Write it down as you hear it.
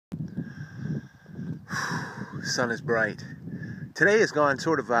The sun is bright. Today has gone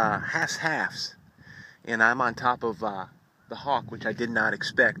sort of halves, and I'm on top of the hawk, which I did not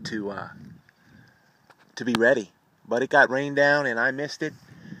expect to be ready. But it got rained down, and I missed it.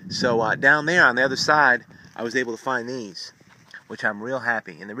 So down there on the other side, I was able to find these, which I'm real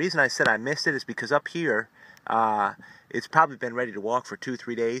happy. And the reason I said I missed it is because up here, it's probably been ready to walk for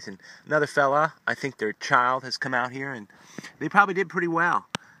 2-3 days. And another fella, I think their child, has come out here, and they probably did pretty well.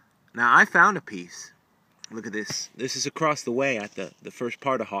 Now, I found a piece. Look at this. This is across the way at the first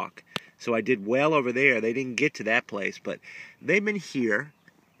part of hawk. So I did well over there. They didn't get to that place, but they've been here.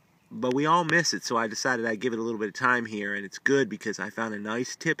 But we all miss it, so I decided I'd give it a little bit of time here, and it's good because I found a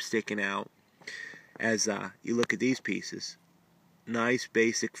nice tip sticking out as you look at these pieces. Nice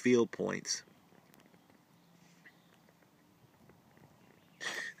basic field points.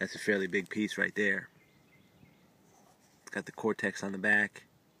 That's a fairly big piece right there. It's got the cortex on the back.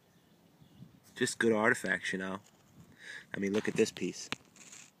 Just good artifacts, you know. I mean, look at this piece.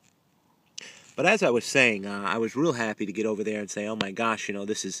 But as I was saying, I was real happy to get over there and say, oh my gosh, you know,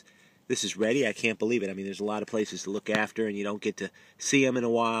 this is ready. I can't believe it. I mean, there's a lot of places to look after, and you don't get to see them in a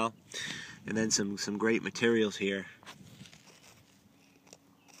while. And then some great materials here.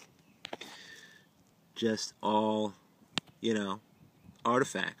 Just all, you know,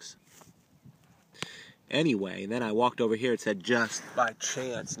 artifacts. Anyway, and then I walked over here. It said, just by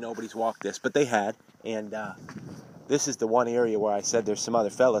chance, nobody's walked this. But they had. And this is the one area where I said there's some other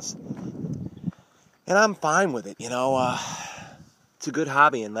fellas. And I'm fine with it, you know. It's a good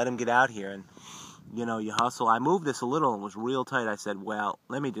hobby, and let them get out here. And, you know, you hustle. I moved this a little and was real tight. I said, well,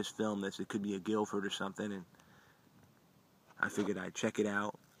 let me just film this. It could be a Guilford or something. And I figured I'd check it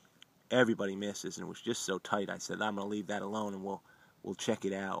out. Everybody misses, and it was just so tight. I said, I'm going to leave that alone, and we'll check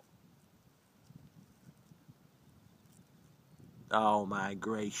it out. Oh, my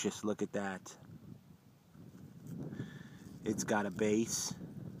gracious, look at that. It's got a base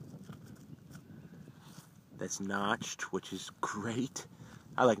that's notched, which is great.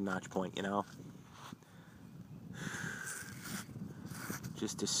 I like notch point, you know.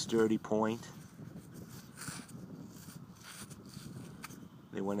 Just a sturdy point.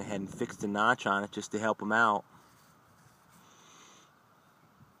 They went ahead and fixed a notch on it just to help them out.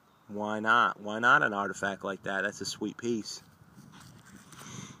 Why not? Why not an artifact like that? That's a sweet piece.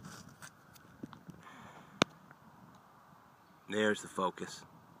 There's the focus.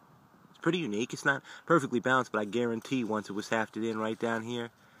 It's pretty unique. It's not perfectly balanced, but I guarantee once it was hafted in right down here,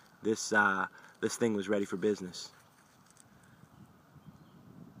 this thing was ready for business.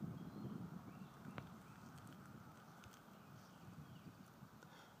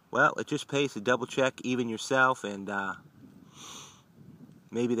 Well, it just pays to double check even yourself, and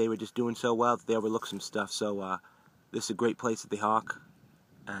maybe they were just doing so well that they overlooked some stuff. So this is a great place at the Hawk,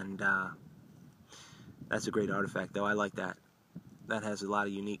 and that's a great artifact, though. I like that. That has a lot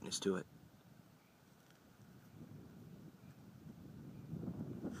of uniqueness to it.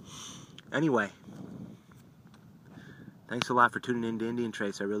 Anyway, thanks a lot for tuning in to Indian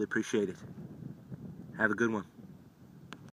Trace. I really appreciate it. Have a good one.